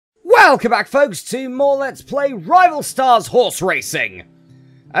Welcome back, folks, to more Let's Play Rival Stars Horse Racing.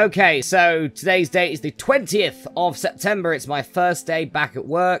 Okay, so today's date is the 20th of September. It's my first day back at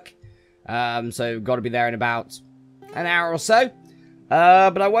work. So got to be there in about an hour or so.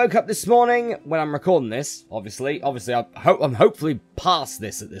 But I woke up this morning when I'm recording this, obviously. I'm hopefully past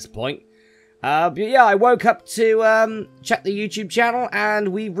this at this point. But yeah, I woke up to check the YouTube channel, and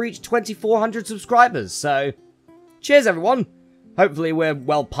we've reached 2,400 subscribers. So, cheers, everyone. Hopefully we're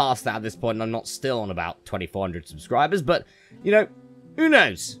well past that at this point, and I'm not still on about 2,400 subscribers. But, you know, who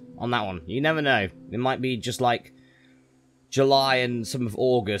knows on that one? You never know. It might be just like July and some of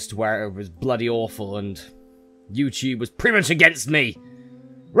August, where it was bloody awful, and YouTube was pretty much against me.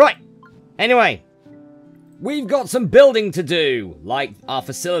 Right. Anyway, we've got some building to do, like our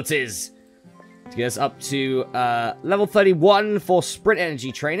facilities, to get us up to level 31 for sprint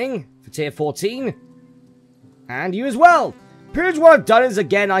energy training for tier 14. And you as well. Pretty much what I've done is,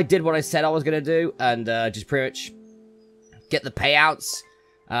 again, I did what I said I was going to do, and just pretty much get the payouts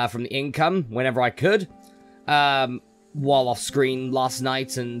from the income whenever I could, while off screen last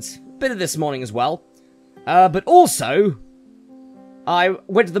night and a bit of this morning as well. But also, I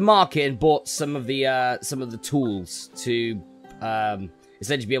went to the market and bought some of the tools to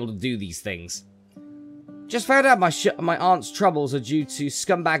essentially be able to do these things. Just found out my aunt's troubles are due to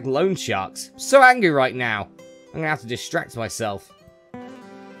scumbag loan sharks. I'm so angry right now. I'm gonna have to distract myself. At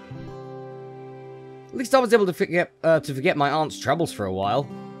least I was able to forget my aunt's troubles for a while.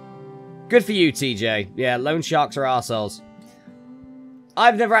 Good for you, TJ. Yeah, loan sharks are arseholes.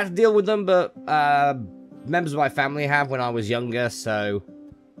 I've never had to deal with them, but members of my family have when I was younger, so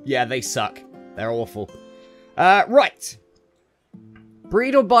yeah, they suck. They're awful. Right.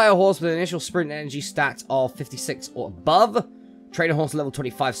 Breed or buy a horse with an initial sprint energy stat of 56 or above. Train a horse level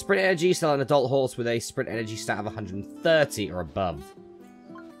 25 sprint energy. Sell an adult horse with a sprint energy stat of 130 or above.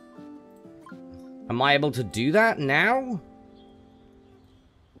 Am I able to do that now?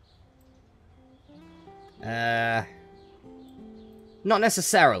 Not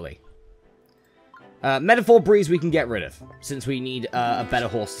necessarily. Metaphor breeds we can get rid of, since we need a better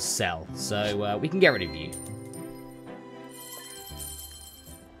horse to sell. So we can get rid of you.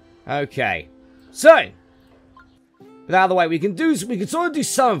 Okay. So, with out of the way, we can sort of do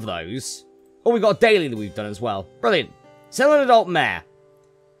some of those. Oh, we got a daily that we've done as well. Brilliant. Sell an adult mare.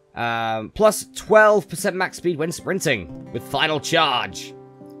 Plus 12% max speed when sprinting, with final charge.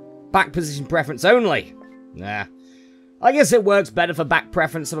 Back position preference only. Nah. I guess it works better for back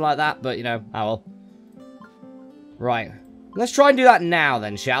preference, something like that, but, you know, oh well. Right. Let's try and do that now,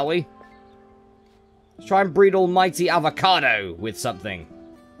 then, shall we? Let's try and breed almighty avocado with something.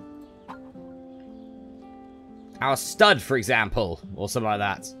 Our stud, for example, or something like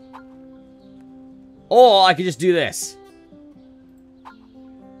that. Or I could just do this.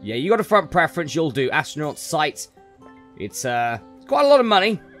 Yeah, you got a front preference, you'll do astronaut sight. It's quite a lot of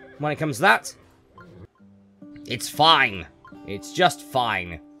money when it comes to that. It's fine. It's just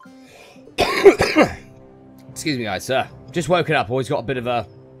fine. Excuse me, guys, sir. Just woken up. Always got a bit of a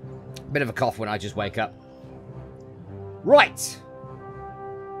cough when I just wake up. Right.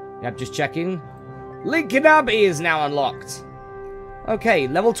 Yep, just checking. Lincoln Abbey is now unlocked. Okay,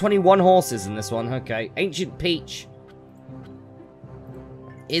 level 21 horses in this one. Okay, Ancient Peach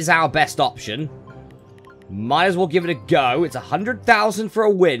is our best option. Might as well give it a go. It's 100,000 for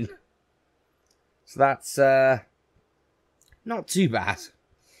a win. So that's, not too bad.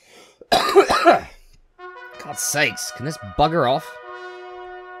 God's sakes, can this bugger off?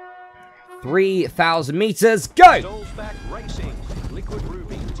 3,000 meters, go!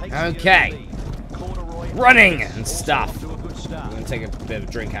 Okay. Running and stuff. I'm going to take a bit of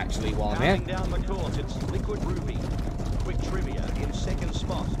a drink, actually, while I'm here.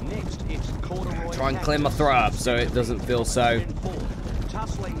 Try and clear my throat up so it doesn't feel so...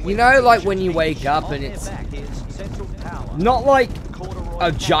 You know, like when you wake up and it's not like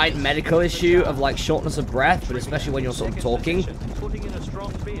a giant medical issue of like shortness of breath, but especially when you're sort of talking.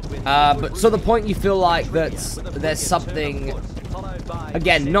 But to the point you feel like that there's something,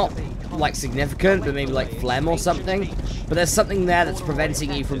 again, not like significant, but maybe like phlegm or something. But there's something there that's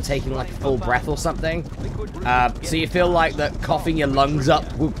preventing you from taking like a full breath or something. So you feel like that coughing your lungs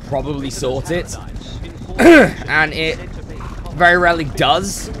up will probably sort it. And it very rarely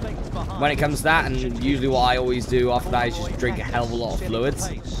does when it comes to that, and usually what I always do after that is just drink a hell of a lot of fluids.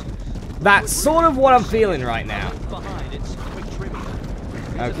 That's sort of what I'm feeling right now.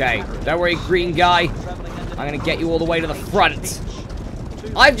 Okay, don't worry, green guy. I'm gonna get you all the way to the front.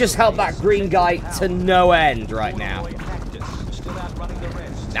 I've just helped that green guy to no end right now.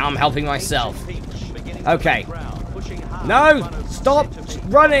 Now I'm helping myself. Okay. No! Stop!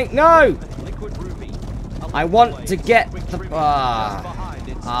 running. No! I want to get the...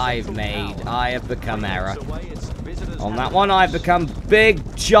 I have become error. On that one, I've become big,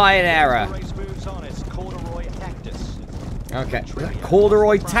 giant error. Okay,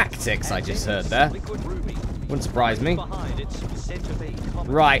 corduroy tactics I just heard there. Wouldn't surprise me.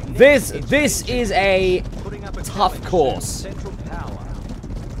 Right, this is a tough course.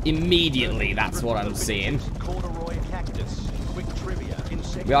 Immediately, that's what I'm seeing.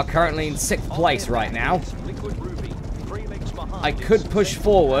 We are currently in 6th place right now. I could push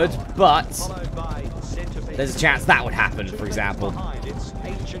forward, but there's a chance that would happen, for example.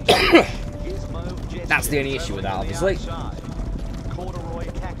 That's the only issue with that, obviously.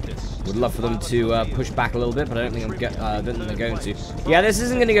 Would love for them to push back a little bit, but I don't think they're going to. Yeah, this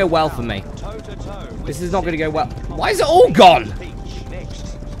isn't going to go well for me. This is not going to go well. Why is it all gone?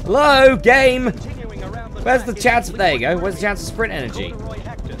 Hello, game. Where's the chance? There you go. Where's the chance of sprint energy?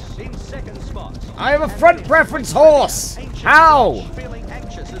 I have a front preference horse. How?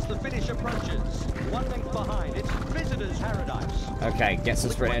 Okay, get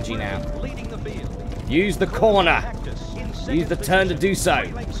some sprint energy now. Use the corner. Use the turn to do so.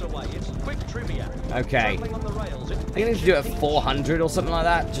 Okay. I think I need to do it at 400 or something like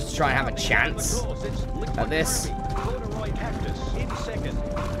that, just to try and have a chance at this.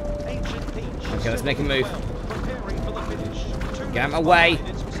 Okay, let's make a move. Get out of my way.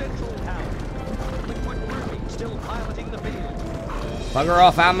 Bugger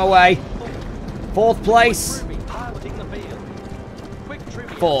off, out of my way. 4th place.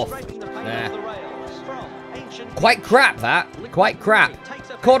 4th. Nah. Quite crap, that. Quite crap.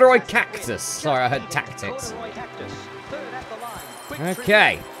 Corduroy cactus. Sorry, I heard tactics.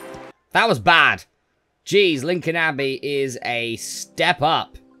 Okay. That was bad. Jeez, Lincoln Abbey is a step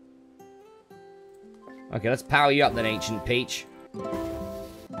up. Okay, let's power you up then, Ancient Peach.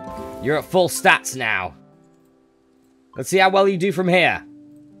 You're at full stats now. Let's see how well you do from here.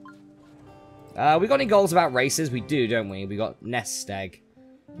 We got any goals about races? We do, don't we? We got Nest Egg.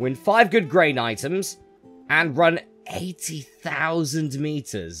 Win 5 good grain items. And run 80,000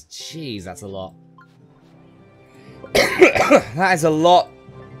 meters. Jeez, that's a lot. That is a lot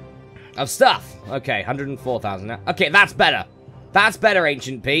of stuff. Okay, 104,000 now. Okay, that's better. That's better,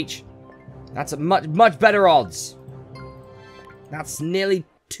 Ancient Peach. That's a much better odds. That's nearly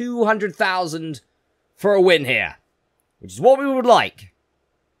 200,000 for a win here. Which is what we would like.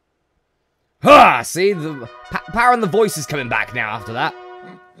 Ha! See, the power and the voice is coming back now after that.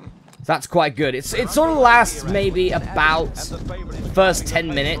 That's quite good. It sort of lasts maybe about the first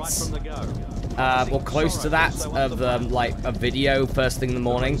 10 minutes. Or close to that of like a video first thing in the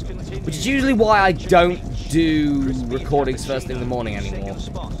morning. Which is usually why I don't do recordings first thing in the morning anymore.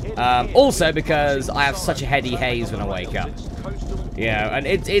 Also because I have such a heady haze when I wake up. Yeah, and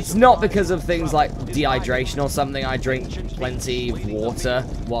it's not because of things like dehydration or something. I drink plenty of water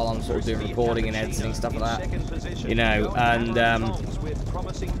while I'm sort of doing recording and editing, stuff like that. You know, and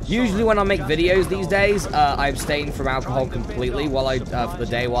usually when I make videos these days, I abstain from alcohol completely while for the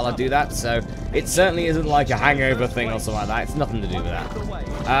day while I do that. So it certainly isn't like a hangover thing or something like that. It's nothing to do with that.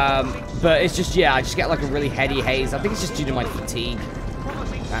 But it's just, yeah, I just get like a really heady haze. I think it's just due to my fatigue.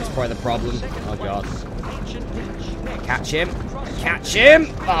 That's probably the problem. Oh, God. Catch him. Catch him!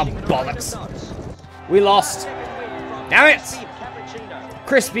 Oh, bollocks. We lost. Damn it!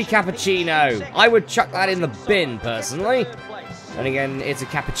 Crispy cappuccino. I would chuck that in the bin, personally. And again, it's a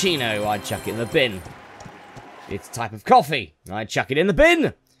cappuccino. I'd chuck it in the bin. It's a type of coffee. I'd chuck it in the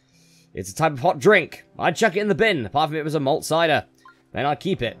bin. It's a type of hot drink. I'd chuck it in the bin. Apart from it was a malt cider. Then I'd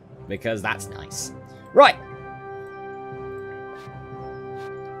keep it. Because that's nice. Right.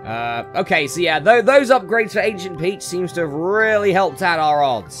 Okay, so yeah, those upgrades for Ancient Peach seems to have really helped out our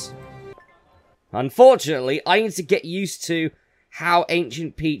odds. Unfortunately, I need to get used to how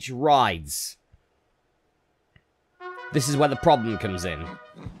Ancient Peach rides. This is where the problem comes in.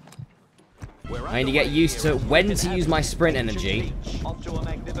 I need to get used to when to use my sprint energy.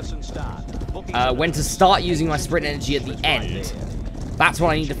 When to start using my sprint energy at the end. That's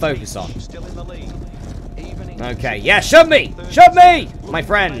what I need to focus on. Okay, yeah, shove me! Shove me! My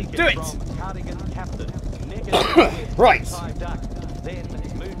friend, do it! Right.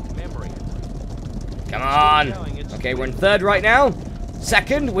 Come on. Okay, we're in 3rd right now.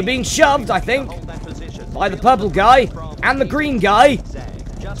 2nd, we're being shoved, I think, by the purple guy and the green guy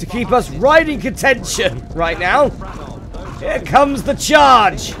to keep us right in contention right now. Here comes the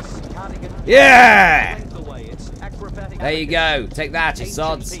charge. Yeah! There you go. Take that, you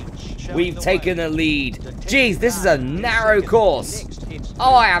sods. We've taken the lead. Jeez, this is a narrow course.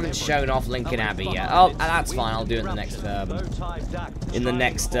 Oh, I haven't shown off Lincoln Abbey yet. Oh, that's fine. I'll do it in the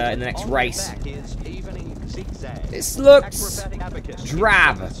next race. This looks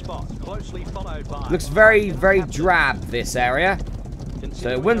drab. Looks very, very drab, this area. So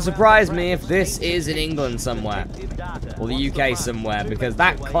it wouldn't surprise me if this is in England somewhere. Or the UK somewhere. Because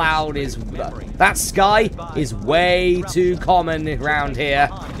that cloud is... that sky is way too common around here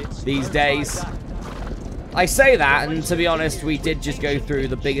these days. I say that, and to be honest, we did just go through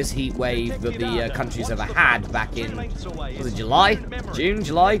the biggest heat wave that the country's ever had back in, was it July? June?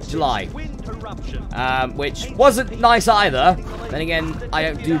 July? July. Which wasn't nice either. Then again, I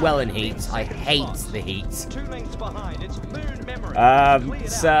don't do well in heat. I hate the heat.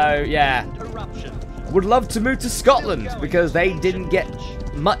 So, yeah. Would love to move to Scotland, because they didn't get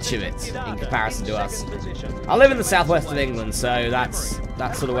much of it in comparison to us. I live in the southwest of England, so that's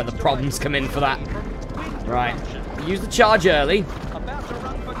sort of where the problems come in for that. Right, use the charge early.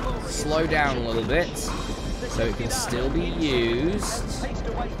 Slow down a little bit, so it can still be used.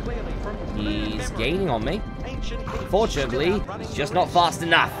 He's gaining on me. Unfortunately, he's just not fast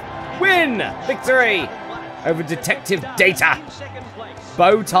enough. Win! Victory! Over Detective Data.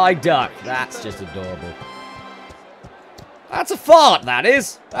 Bow tie duck. That's just adorable. That's a fart, that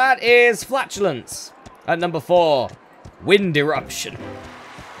is. That is flatulence. At number 4, wind eruption.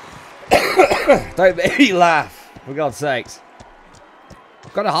 Don't make me laugh, for God's sakes.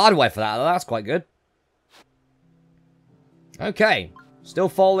 Got a hardware for that, though. That's quite good. Okay, still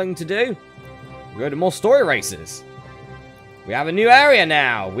falling to do. Go to more story races. We have a new area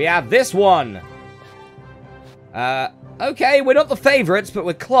now. We have this one. Okay, we're not the favourites, but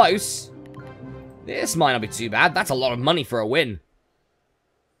we're close. This might not be too bad. That's a lot of money for a win.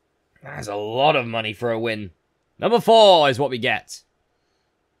 That's a lot of money for a win. Number 4 is what we get.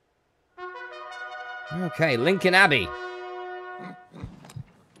 Okay, Lincoln Abbey.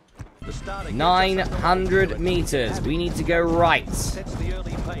 900 meters. We need to go right.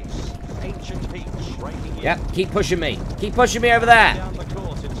 Yep, keep pushing me. Keep pushing me over there.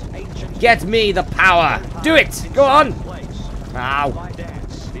 Get me the power. Do it. Go on. Ow.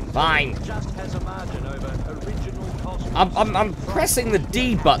 Fine. I'm pressing the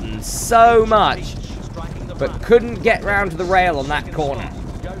D button so much, but couldn't get round to the rail on that corner.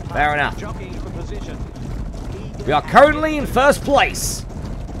 Fair enough. We are currently in first place.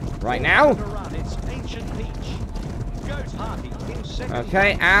 Right now.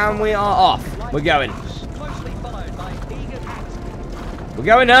 Okay, and we are off. We're going. We're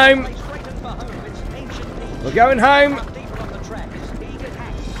going home. We're going home.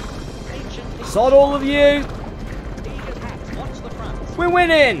 Sod all of you. We're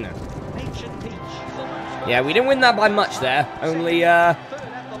winning. Yeah, we didn't win that by much there. Only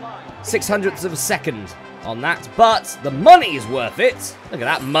 0.06 of a second on that. But the money is worth it. Look at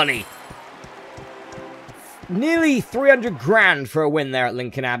that money. Nearly 300 grand for a win there at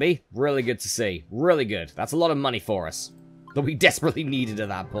Lincoln Abbey. Really good to see. Really good. That's a lot of money for us that we desperately needed at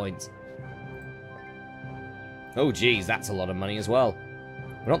that point. Oh, geez, that's a lot of money as well.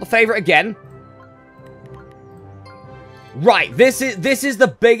 We're not the favourite again. Right, this is the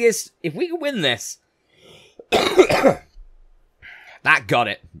biggest... If we can win this... That got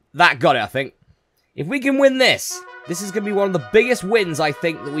it. That got it, I think. If we can win this, this is going to be one of the biggest wins, I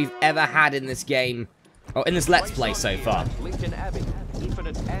think, that we've ever had in this game. Oh, in this Let's Play so far.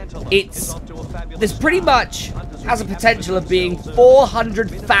 This pretty much has a potential of being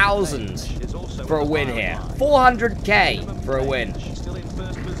 400,000 for a win here. 400k for a win.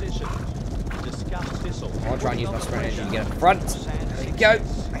 I'll try and use my sprint energy to get up front. There we go.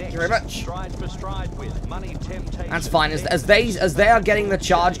 Thank you very much. That's fine. As they are getting the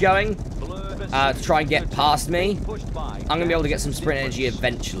charge going to try and get past me, I'm going to be able to get some sprint energy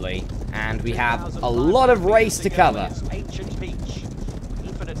eventually. And we have a lot of race to cover.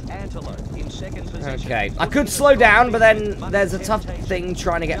 Okay. I could slow down, but then there's a tough thing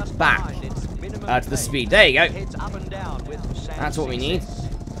trying to get back to the speed. There you go. That's what we need.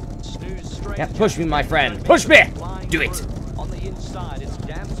 Yeah, push me, my friend. Push me! Do it!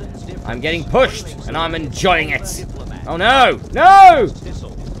 I'm getting pushed, and I'm enjoying it. Oh no! No!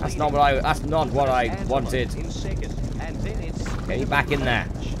 That's not what I wanted. Get you back in there.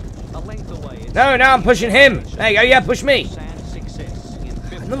 No, now I'm pushing him. There you go. Yeah, push me.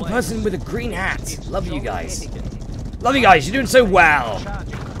 Another person with a green hat. Love you guys. Love you guys. You're doing so well.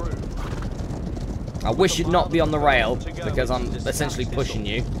 I wish you'd not be on the rail because I'm essentially pushing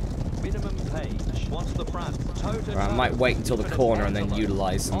you. Right, I might wait until the corner and then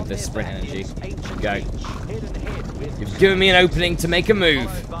utilize some of this sprint energy. Go. You've given me an opening to make a move.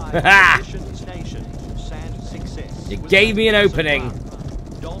 Ha! You gave me an opening.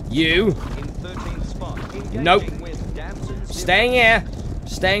 You. Nope. Staying here.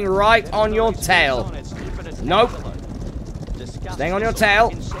 Staying right on your tail. Nope. Staying on your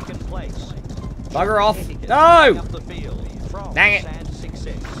tail. Bugger off. No! Dang it.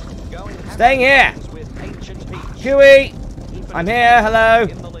 Staying here. Huey. I'm here. Hello.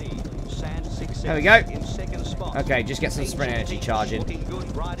 There we go. Okay, just get some sprint energy charging.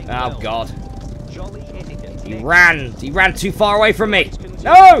 Oh, God. He ran. He ran too far away from me.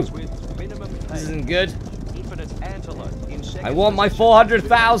 No! This isn't good. I want my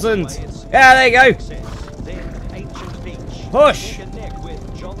 400,000. Yeah, there you go. Push.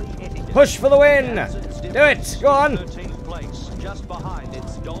 Push for the win. Do it. Go on.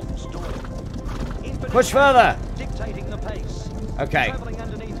 Push further. Okay.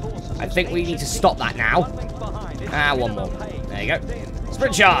 I think we need to stop that now. Ah, one more. There you go.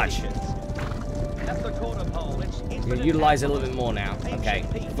 Sprint charge. We're going to utilize it a little bit more now. Okay.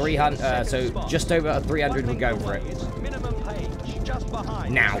 300. So just over 300. We'll go for it.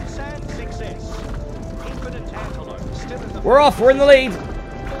 Now. We're off. We're in the lead.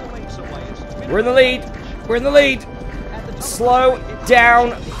 We're in the lead. We're in the lead. Slow down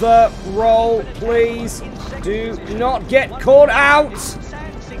the roll, please. Do not get caught out.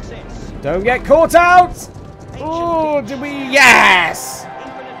 Don't get caught out. Oh, did we? Yes.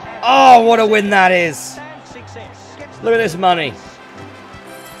 Oh, what a win that is. Look at this money.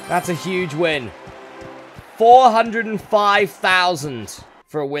 That's a huge win. 405,000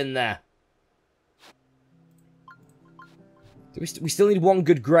 for a win there. We still need one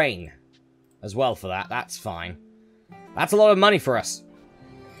good grain as well for that. That's fine. That's a lot of money for us.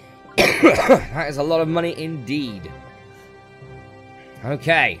 That is a lot of money indeed.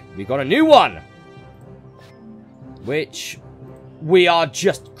 Okay, we got a new one. Which we are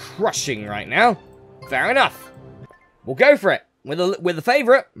just crushing right now. Fair enough. We'll go for it. With the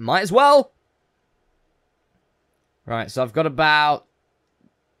favourite, might as well. Right, so I've got about...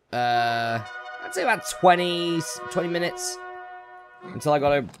 I'd say about 20 minutes. Until I got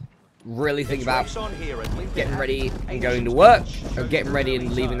to really think about getting ready and going to work. Or getting ready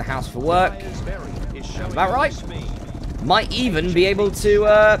and leaving the house for work. Sounds about right. Might even be able to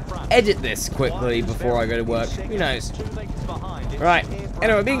edit this quickly before I go to work. Who knows? Right.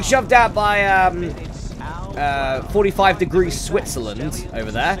 Anyway, being shoved out by 45 degrees Switzerland over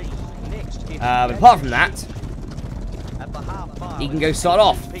there. But apart from that, he can go start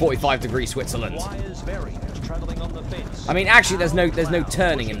off 45 degrees Switzerland. I mean, actually, there's no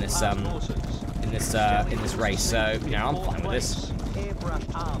turning in this race, so you know I'm fine with this.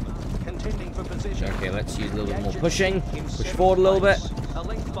 Okay, let's use a little bit more pushing. Push forward a little bit.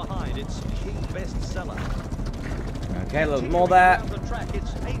 Okay, a little bit more there.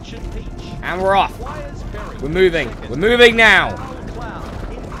 And we're off. We're moving. We're moving now.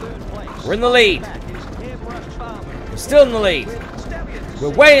 We're in the lead. We're still in the lead.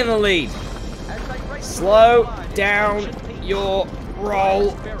 We're way in the lead. Slow down your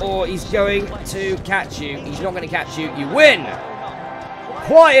roll, or he's going to catch you. He's not going to catch you. You win.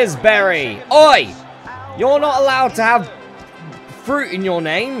 Quiersberry. Oi! You're not allowed to have fruit in your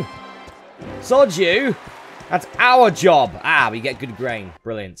name. Sod you. That's our job. Ah, we get good grain.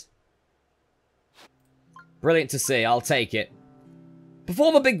 Brilliant. Brilliant to see. I'll take it.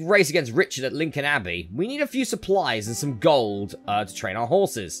 Before the big race against Richard at Lincoln Abbey, we need a few supplies and some gold to train our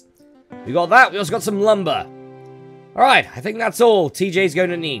horses. We got that. We also got some lumber. Alright, I think that's all TJ's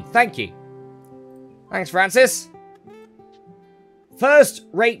going to need. Thank you. Thanks, Francis. First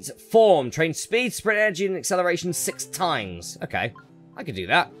rate form. Train speed, sprint energy, and acceleration 6 times. Okay, I could do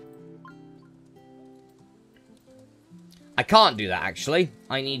that. I can't do that, actually.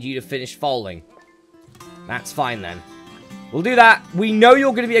 I need you to finish foaling. That's fine, then. We'll do that. We know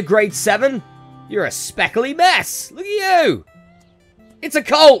you're going to be a grade 7. You're a speckly mess. Look at you. It's a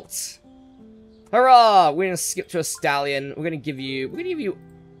colt. Hurrah! We're going to skip to a stallion. We're going to give you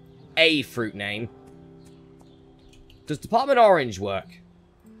a fruit name. Does Department Orange work?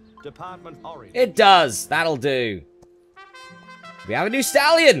 Department Orange. It does. That'll do. We have a new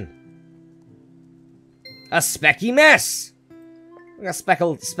stallion. A specky mess. A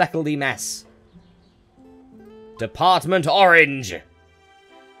speckledy mess. Department Orange.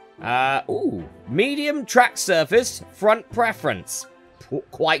 Ooh. Medium track surface, front preference.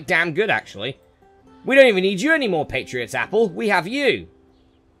 Quite damn good, actually. We don't even need you anymore, Patriots Apple. We have you.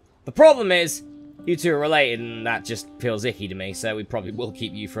 The problem is, you two are related, and that just feels icky to me, so we probably will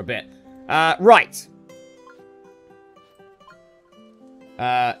keep you for a bit. Right.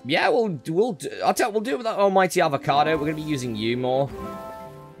 Yeah, we'll do it with that almighty avocado. We're gonna be using you more.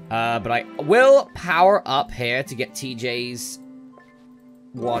 But I will power up here to get TJ's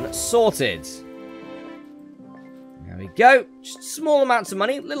one sorted. There we go. Just small amounts of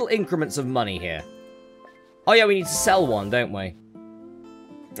money, little increments of money here. Oh yeah, we need to sell one, don't we?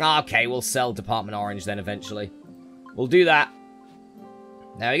 Okay, we'll sell Department Orange then eventually. We'll do that.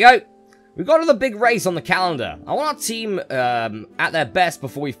 There we go. We've got another big race on the calendar. I want our team at their best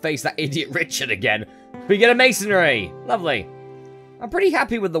before we face that idiot Richard again. We get a masonry. Lovely. I'm pretty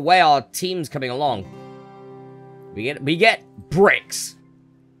happy with the way our team's coming along. We get bricks.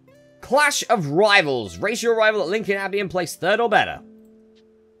 Clash of Rivals. Race your rival at Lincoln Abbey and place 3rd or better.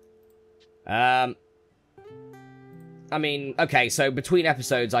 I mean, okay, so between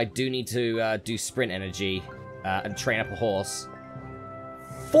episodes, I do need to do sprint energy and train up a horse.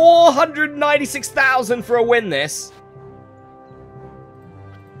 496,000 for a win, this.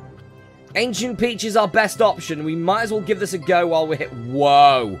 Ancient Peach is our best option. We might as well give this a go while we're hit.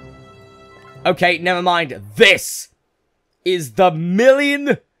 Whoa. Okay, never mind. This is the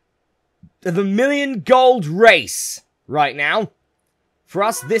million gold race right now. For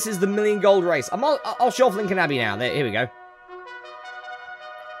us, this is the million gold race. I'll show off Lincoln Abbey now. Here we go.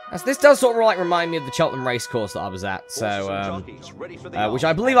 This does sort of like remind me of the Cheltenham race course that I was at, so, which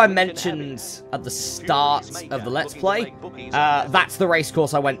I believe I mentioned at the start of the Let's Play. That's the race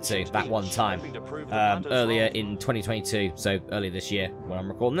course I went to that one time, earlier in 2022, so earlier this year when I'm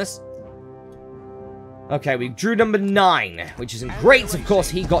recording this. Okay, we drew number 9, which isn't great. Of course,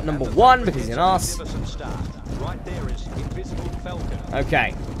 he got number 1 because he's an arse.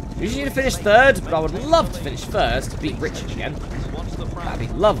 Okay, we usually need to finish 3rd, but I would love to finish 1st to beat Richard again. That'd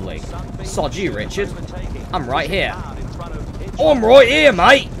be lovely. Sod you, Richard. I'm right here. Oh, I'm right here,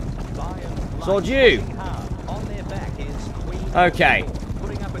 mate. Sod you. Okay.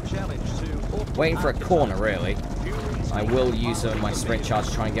 Waiting for a corner, really. I will use some of my sprint charge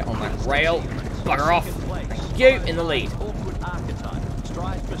to try and get on that rail. Bugger off. Thank you. In the lead.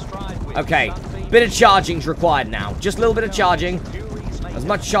 Okay. Bit of charging's required now. Just a little bit of charging. As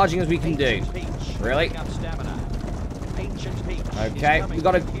much charging as we can do. Really? Okay,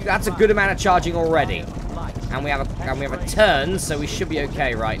 that's a good amount of charging already. And we have a turn, so we should be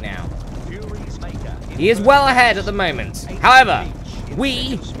okay right now. He is well ahead at the moment. However,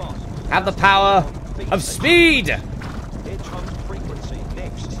 we have the power of speed.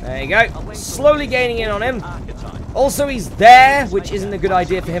 There you go. Slowly gaining in on him. Also, he's there, which isn't a good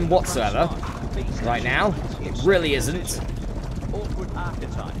idea for him whatsoever. Right now. It really isn't.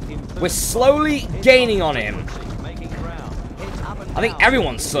 We're slowly gaining on him. I think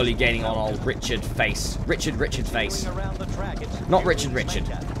everyone's slowly gaining on old Richard face. Richard face. Not Richard.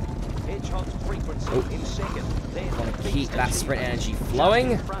 Oh. Want to keep that sprint energy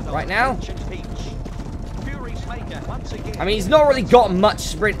flowing right now. I mean, he's not really got much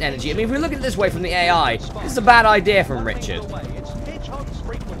sprint energy. I mean, if we look at it this way from the AI, this is a bad idea from Richard.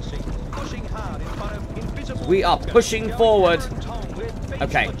 We are pushing forward.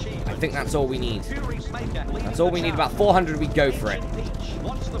 Okay, I think that's all we need. That's all we need. About 400, we go for it.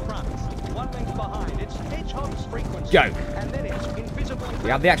 Go. We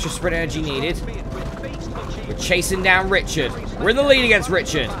have the extra sprint energy needed. We're chasing down Richard. We're in the lead against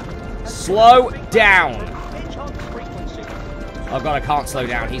Richard. Slow down. Oh god, I can't slow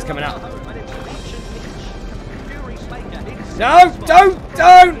down. He's coming up. No,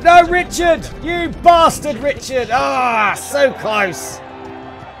 don't, no, Richard. You bastard, Richard. Ah, so close.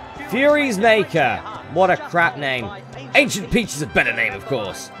 Fury's Maker. What a crap name. Ancient Peach is a better name, of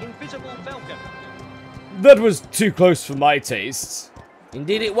course. That was too close for my tastes.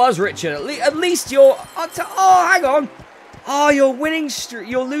 Indeed it was, Richard. At least your... Oh, hang on. Oh, your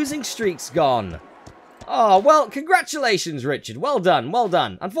losing streak's gone. Oh, well, congratulations, Richard. Well done, well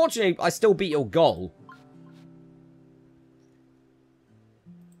done. Unfortunately, I still beat your goal.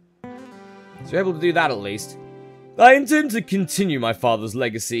 So you're able to do that at least. I intend to continue my father's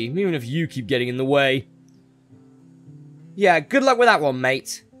legacy, even if you keep getting in the way. Yeah, good luck with that one,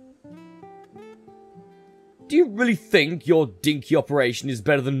 mate. Do you really think your dinky operation is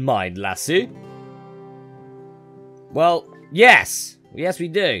better than mine, lassie? Well, yes. Yes, we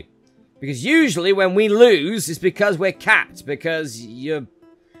do. Because usually when we lose, it's because we're capped. Because you're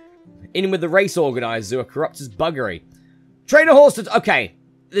in with the race organisers who are corrupt as buggery. Trainer horse to... Okay,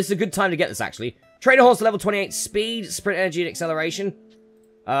 this is a good time to get this, actually. Trainer horse to level 28, speed, sprint energy, and acceleration.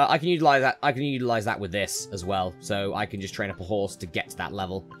 I can utilize that. I can utilize that with this as well. So I can just train up a horse to get to that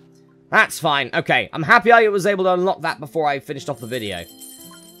level. That's fine. Okay, I'm happy I was able to unlock that before I finished off the video.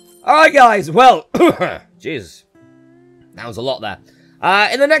 Alright, guys. Well, jeez. That was a lot there.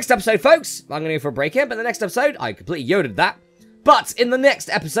 In the next episode, folks, I'm going to go for a break here, but in the next episode, I completely yoded that. But in the next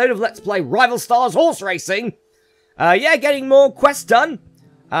episode of Let's Play Rival Stars Horse Racing, yeah, getting more quests done,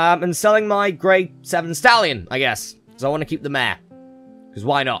 and selling my grade 7 stallion, I guess, because I want to keep the mare. Because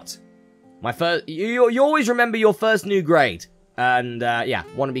why not? My first, you always remember your first new grade, and yeah,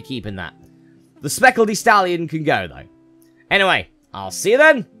 want to be keeping that. The speckledy stallion can go, though. Anyway, I'll see you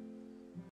then.